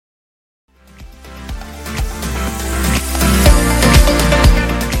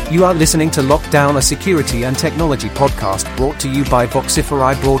You are listening to Lockdown, a security and technology podcast brought to you by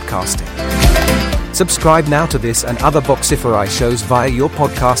Voxify Broadcasting. Subscribe now to this and other Voxify shows via your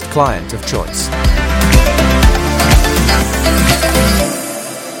podcast client of choice.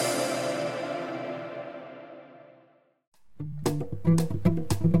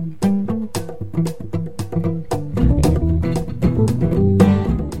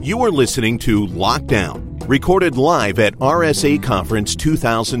 You are listening to Lockdown, recorded live at RSA Conference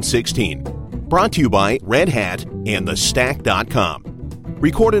 2016. Brought to you by Red Hat and TheStack.com.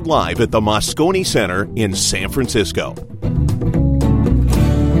 Recorded live at the Moscone Center in San Francisco.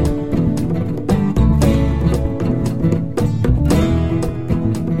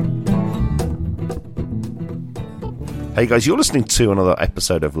 Hey guys, you're listening to another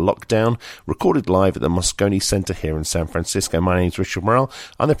episode of Lockdown, recorded live at the Moscone Center here in San Francisco. My name is Richard Morrell.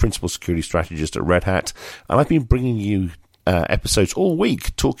 I'm the Principal Security Strategist at Red Hat, and I've been bringing you episodes all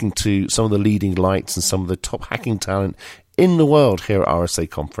week talking to some of the leading lights and some of the top hacking talent in the world here at RSA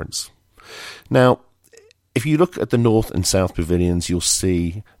Conference. Now, if you look at the North and South pavilions, you'll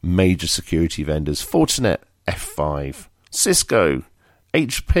see major security vendors, Fortinet, F5, Cisco,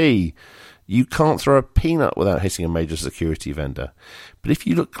 HP. You can't throw a peanut without hitting a major security vendor. But if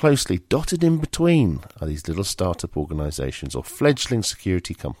you look closely, dotted in between are these little startup organizations or fledgling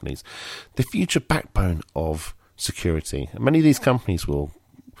security companies, the future backbone of security. And many of these companies will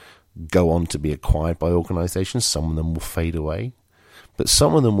go on to be acquired by organizations. Some of them will fade away, but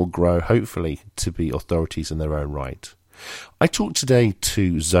some of them will grow, hopefully, to be authorities in their own right. I talked today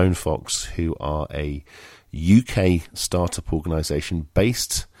to ZoneFox, who are a UK startup organization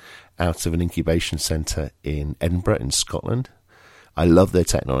based out of an incubation centre in Edinburgh in Scotland. I love their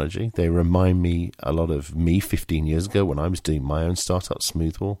technology. They remind me a lot of me 15 years ago when I was doing my own startup,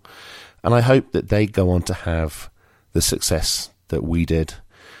 Smoothwall. And I hope that they go on to have the success that we did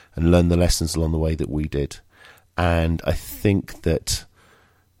and learn the lessons along the way that we did. And I think that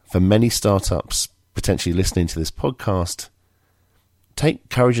for many startups potentially listening to this podcast, take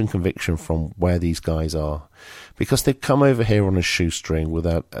courage and conviction from where these guys are, because they've come over here on a shoestring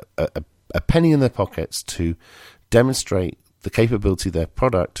without a penny in their pockets to demonstrate the capability of their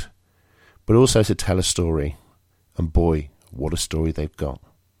product, but also to tell a story. And boy, what a story they've got.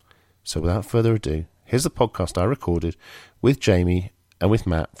 So without further ado, here's the podcast I recorded with Jamie and with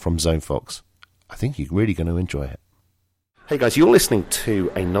Matt from ZoneFox. I think you're really going to enjoy it. Hey guys, you're listening to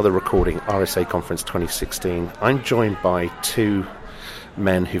another recording, RSA Conference 2016. I'm joined by two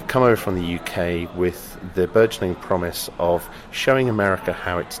men who've come over from the UK with the burgeoning promise of showing America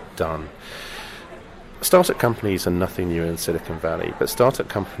how it's done. Startup companies are nothing new in Silicon Valley, but startup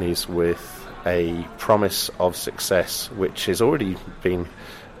companies with a promise of success, which has already been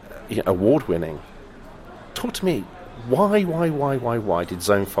award-winning. Talk to me. Why did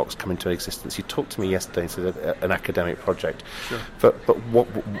ZoneFox come into existence? You talked to me yesterday and said an academic project. Sure. But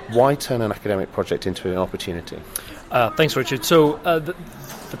why turn an academic project into an opportunity? Thanks, Richard. So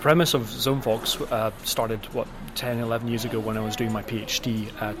the premise of ZoneFox started, 10, 11 years ago when I was doing my PhD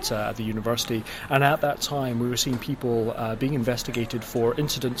at the university. And at that time, we were seeing people being investigated for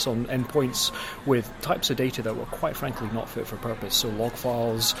incidents on endpoints with types of data that were quite frankly not fit for purpose. So log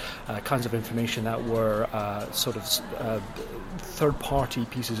files, kinds of information that were third-party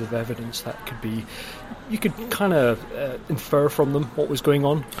pieces of evidence that could be, you could kind of infer from them what was going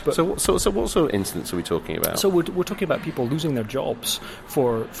on. But So what sort of incidents are we talking about? So we're talking about people losing their jobs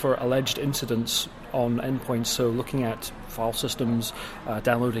for alleged incidents on endpoints, so looking at file systems,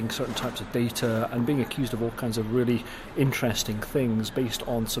 downloading certain types of data, and being accused of all kinds of really interesting things based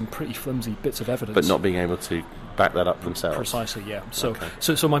on some pretty flimsy bits of evidence. But not being able to back that up themselves. Precisely, yeah. So, Okay.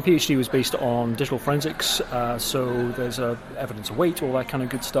 so my PhD was based on digital forensics, so there's evidence of weight, all that kind of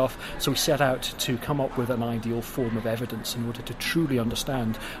good stuff. So we set out to come up with an ideal form of evidence in order to truly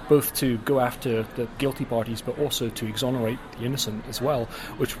understand, both to go after the guilty parties, but also to exonerate the innocent as well,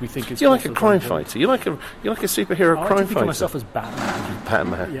 which we think is. You're like a also crime very important. fighter. You're like a superhero I like crime to think fighter. of myself as Batman.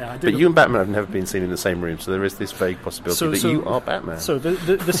 Batman. Yeah, I do. But you and Batman have never been seen in the same room, so there is this vague possibility that you are Batman. So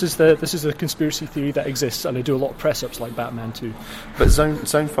this is the conspiracy theory that exists, and I do a lot of press-ups like Batman too. But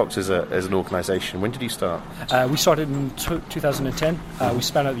ZoneFox is an organisation. When did you start? We started in 2010. We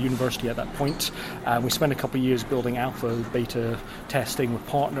spent out the university at that point. We spent a couple of years building alpha, beta testing with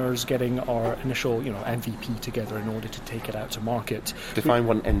partners, getting our initial MVP together in order to take it out to market. Define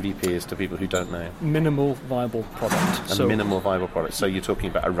what an MVP is to people who don't know. Minimal viable product. A minimal viable product. So you're talking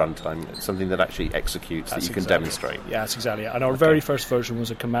about a runtime, something that actually executes, that you can demonstrate. Yeah, that's exactly it. And our very first version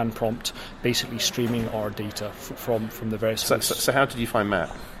was a command prompt, basically streaming our data from the various hosts. So how did you find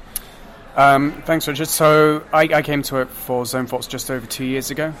Matt? Thanks, Richard. So I came to work for ZoneFox just over 2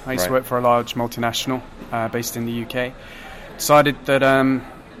 years ago. I used to work for a large multinational based in the UK. Decided that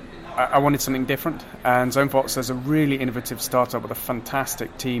I wanted something different, and ZoneFox is a really innovative startup with a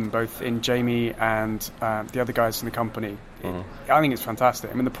fantastic team, both in Jamie and the other guys in the company. I think it's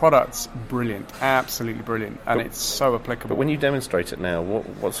fantastic. I mean, the product's brilliant, absolutely brilliant, and it's so applicable. But when you demonstrate it now,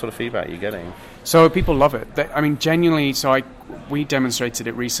 what sort of feedback are you getting? So people love it. I mean, genuinely. So we demonstrated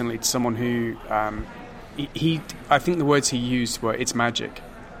it recently to someone who I think the words he used were, "It's magic.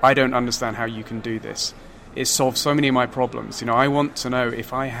 I don't understand how you can do this. It solves so many of my problems. I want to know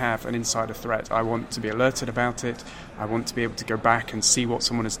if I have an insider threat. I want to be alerted about it. I want to be able to go back and see what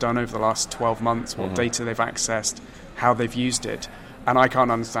someone has done over the last 12 months, what data they've accessed, how they've used it. And I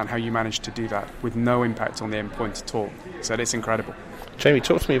can't understand how you managed to do that with no impact on the endpoint at all." So it's incredible. Jamie,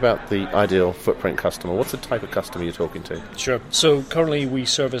 talk to me about the ideal footprint customer. What's the type of customer you're talking to? Sure. So currently we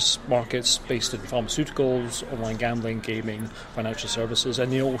service markets based in pharmaceuticals, online gambling, gaming, financial services,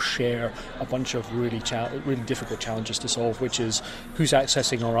 and they all share a bunch of really difficult challenges to solve, which is who's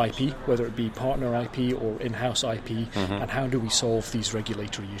accessing our IP, whether it be partner IP or in-house IP, and how do we solve these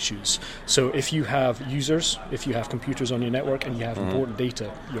regulatory issues. So if you have users, if you have computers on your network and you have important data,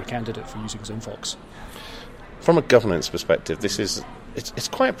 you're a candidate for using ZoneFox. From a governance perspective, it's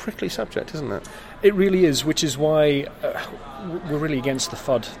quite a prickly subject, isn't it? It really is, which is why we're really against the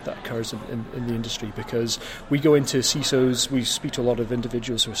FUD that occurs in the industry, because we go into CISOs, we speak to a lot of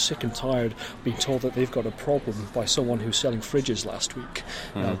individuals who are sick and tired being told that they've got a problem by someone who's selling fridges last week,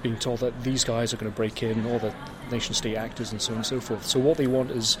 being told that these guys are going to break in, all the nation-state actors and so on and so forth. So what they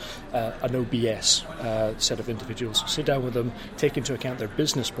want is a no BS set of individuals. Sit down with them, take into account their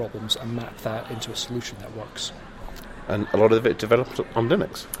business problems and map that into a solution that works. And a lot of it developed on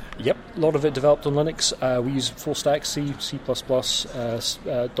Linux. Yep, a lot of it developed on Linux. We use full stack C, C++,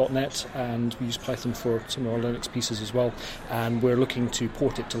 .NET, and we use Python for some of our Linux pieces as well. And we're looking to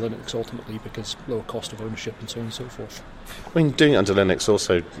port it to Linux ultimately because lower cost of ownership and so on and so forth. I mean, doing it under Linux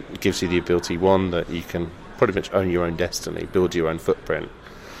also gives you the ability, one, that you can pretty much own your own destiny, build your own footprint.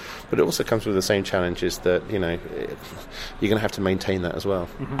 But it also comes with the same challenges that, you're going to have to maintain that as well.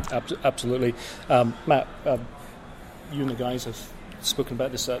 Absolutely. Matt, you and the guys have spoken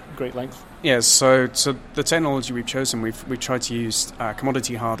about this at great length. Yes, so the technology we've chosen, we've tried to use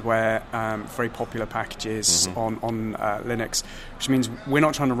commodity hardware, very popular packages on Linux, which means we're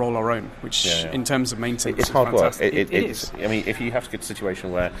not trying to roll our own, which in terms of maintenance it's is hard fantastic. work. It is. I mean, if you have to get to a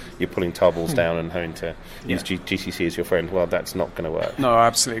situation where you're pulling tables down and having to use GCC as your friend, well, that's not going to work. No, I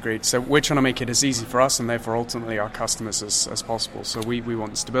absolutely agreed. So we're trying to make it as easy for us and therefore ultimately our customers as possible. So we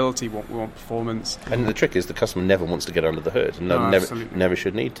want stability, we want performance. And the trick is the customer never wants to get under the hood and never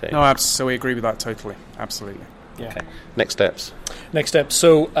should need to. No, absolutely. We agree with that totally. Absolutely. Yeah. Okay. Next steps.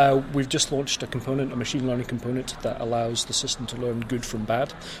 So we've just launched a machine learning component that allows the system to learn good from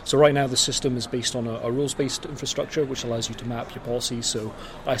bad. So right now the system is based on a rules-based infrastructure which allows you to map your policies, so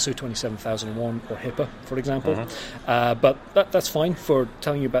ISO 27001 or HIPAA, for example. But that's fine for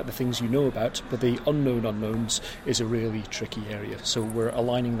telling you about the things you know about, but the unknown unknowns is a really tricky area. So we're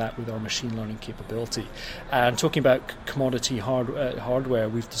aligning that with our machine learning capability. And talking about commodity hardware,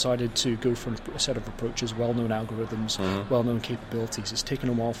 we've decided to go from a set of approaches, well-known algorithms, well-known capabilities. It's taken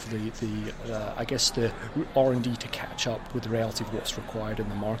a while for the R&D to catch up with the reality of what's required in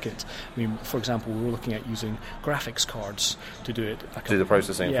the market. I mean, for example, we were looking at using graphics cards to do it. Do the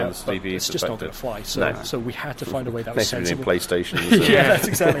processing from the CPU it's just not going to fly. So we had to find a way that was sensible. PlayStation. Yeah, that's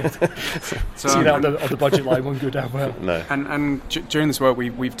exactly it. See that on the budget line won't go down well. No. And during this work,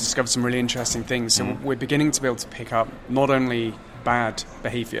 we've discovered some really interesting things. So we're beginning to be able to pick up not only bad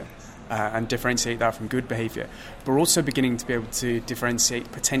behaviour, and differentiate that from good behaviour, but we're also beginning to be able to differentiate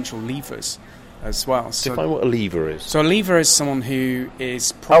potential levers as well. So, define what a lever is. So a lever is someone who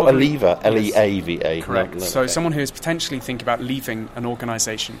is probably... a lever, L-E-A-V-A. Correct. No, so okay. someone who is potentially thinking about leaving an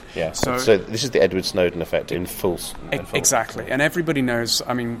organisation. Yeah, so this is the Edward Snowden effect in full. Exactly. And everybody knows,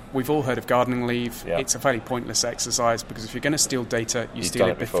 I mean, we've all heard of gardening leave. Yeah. It's a fairly pointless exercise because if you're going to steal data, you steal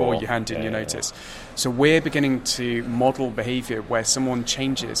it before you hand in your notice. So we're beginning to model behaviour where someone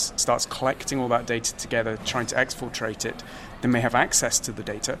starts collecting all that data together, trying to exfiltrate it. They may have access to the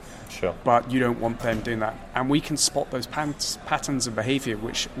data, but you don't want them doing that. And we can spot those patterns of behaviour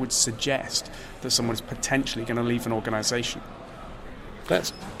which would suggest that someone is potentially going to leave an organisation.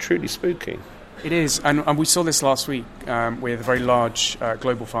 That's truly spooky. It is, and we saw this last week with a very large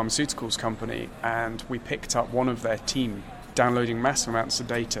global pharmaceuticals company, and we picked up one of their team downloading massive amounts of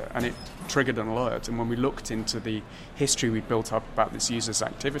data, and it triggered an alert. And when we looked into the history we'd built up about this user's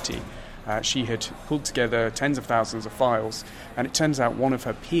activity, she had pulled together tens of thousands of files, and it turns out one of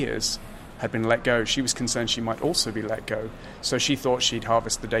her peers had been let go, she was concerned she might also be let go. So she thought she'd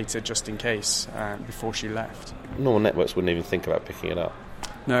harvest the data just in case before she left. Normal networks wouldn't even think about picking it up.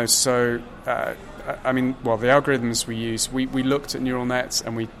 No, so, the algorithms we use, we looked at neural nets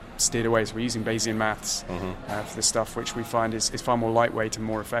and we steered away. So we're using Bayesian maths for this stuff, which we find is far more lightweight and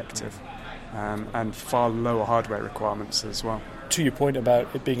more effective, and far lower hardware requirements as well. To your point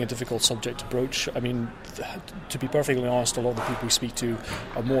about it being a difficult subject to broach, I mean, to be perfectly honest, a lot of the people we speak to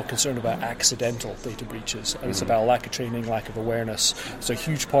are more concerned about accidental data breaches, and it's about lack of training, lack of awareness. So a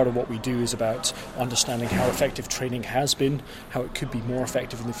huge part of what we do is about understanding how effective training has been, how it could be more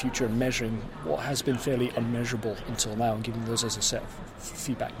effective in the future, and measuring what has been fairly unmeasurable until now, and giving those as a set of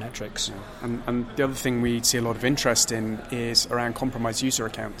feedback metrics. Yeah. And the other thing we see a lot of interest in is around compromised user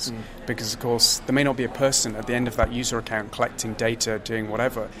accounts, because of course there may not be a person at the end of that user account collecting data, doing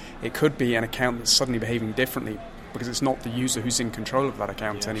whatever. It could be an account that's suddenly behaving differently because it's not the user who's in control of that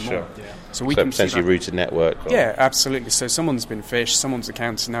account anymore. Sure. Yeah. So we can potentially rooted network. Yeah, absolutely. So someone's been phished, someone's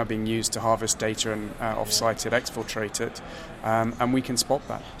account is now being used to harvest data and off-site it, exfiltrate it, and we can spot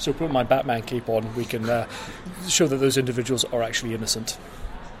that. So put my Batman cape on, we can show that those individuals are actually innocent.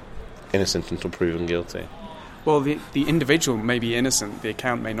 Innocent until proven guilty. Well, the individual may be innocent, the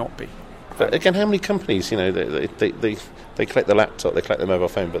account may not be. But again, how many companies, they collect the laptop, they collect the mobile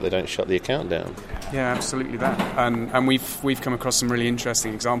phone, but they don't shut the account down? Yeah, absolutely that. And we've come across some really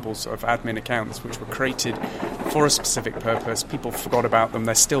interesting examples of admin accounts which were created for a specific purpose. People forgot about them,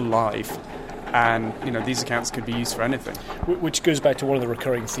 they're still live. And these accounts could be used for anything. Which goes back to one of the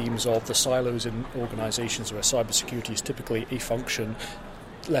recurring themes of the silos in organisations where cybersecurity is typically a function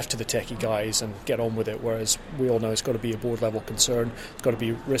left to the techie guys and get on with it, whereas we all know it's got to be a board level concern. It's got to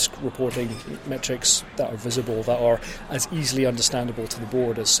be risk reporting metrics that are visible, that are as easily understandable to the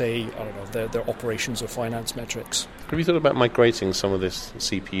board as, say, I don't know, their operations or finance metrics. Have you thought about migrating some of this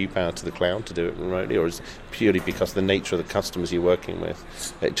CPU power to the cloud to do it remotely, or is it purely because of the nature of the customers you're working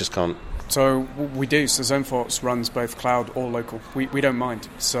with, it just can't? So we do. So ZoneFox runs both cloud or local. We don't mind.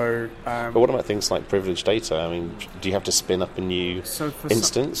 So, but what about things like privileged data? I mean, do you have to spin up a new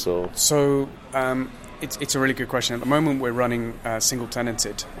instance? So it's a really good question. At the moment, we're running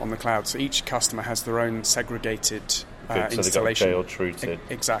single-tenanted on the cloud. So each customer has their own segregated installation. So they've got jail-rooted.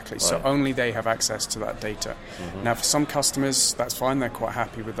 Exactly. Right. So only they have access to that data. Now, for some customers, that's fine. They're quite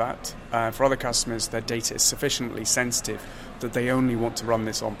happy with that. For other customers, their data is sufficiently sensitive that they only want to run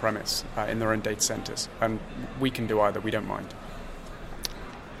this on-premise in their own data centers. And we can do either. We don't mind.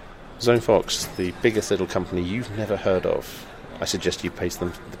 ZoneFox, the biggest little company you've never heard of. I suggest you pay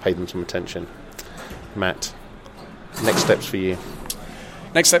them some attention. Matt, next steps for you.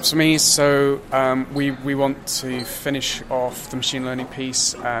 Next steps for me, so we want to finish off the machine learning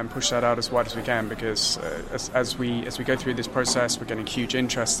piece and push that out as wide as we can, because as we go through this process, we're getting huge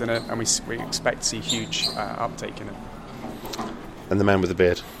interest in it, and we expect to see huge uptake in it. And the man with the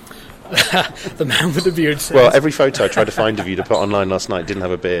beard. The man with the beard says. Well, every photo I tried to find of you to put online last night didn't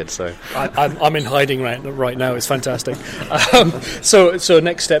have a beard, so I'm in hiding right now. It's fantastic. So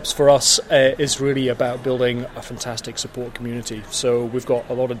next steps for us is really about building a fantastic support community. So we've got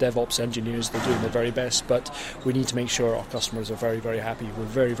a lot of DevOps engineers. They're doing their very best, but we need to make sure our customers are very, very happy. We're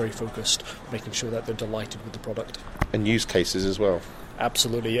very, very focused, making sure that they're delighted with the product. And use cases as well.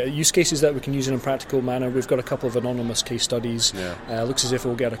 Absolutely. Use cases that we can use in a practical manner. We've got a couple of anonymous case studies. Yeah. Looks as if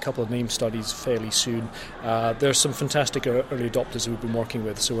we'll get a couple of name studies fairly soon. There's some fantastic early adopters we've been working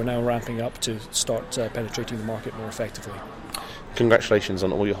with, so we're now ramping up to start penetrating the market more effectively. Congratulations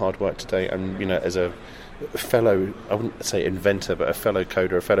on all your hard work today, and as a fellow, I wouldn't say inventor, but a fellow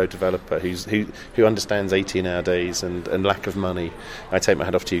coder, a fellow developer who understands 18-hour days and lack of money. I take my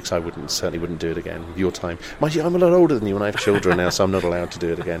hat off to you, because I certainly wouldn't do it again. Your time. Mind you, I'm a lot older than you and I have children now, so I'm not allowed to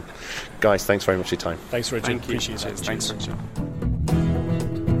do it again. Guys, thanks very much for your time. Thanks, Richard. Thank you. Appreciate it. Thanks, Richard.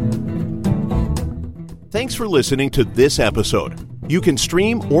 Thanks for listening to this episode. You can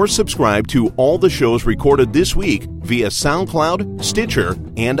stream or subscribe to all the shows recorded this week via SoundCloud, Stitcher,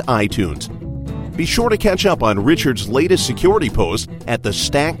 and iTunes. Be sure to catch up on Richard's latest security post at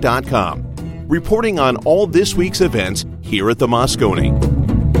thestack.com, reporting on all this week's events here at the Moscone.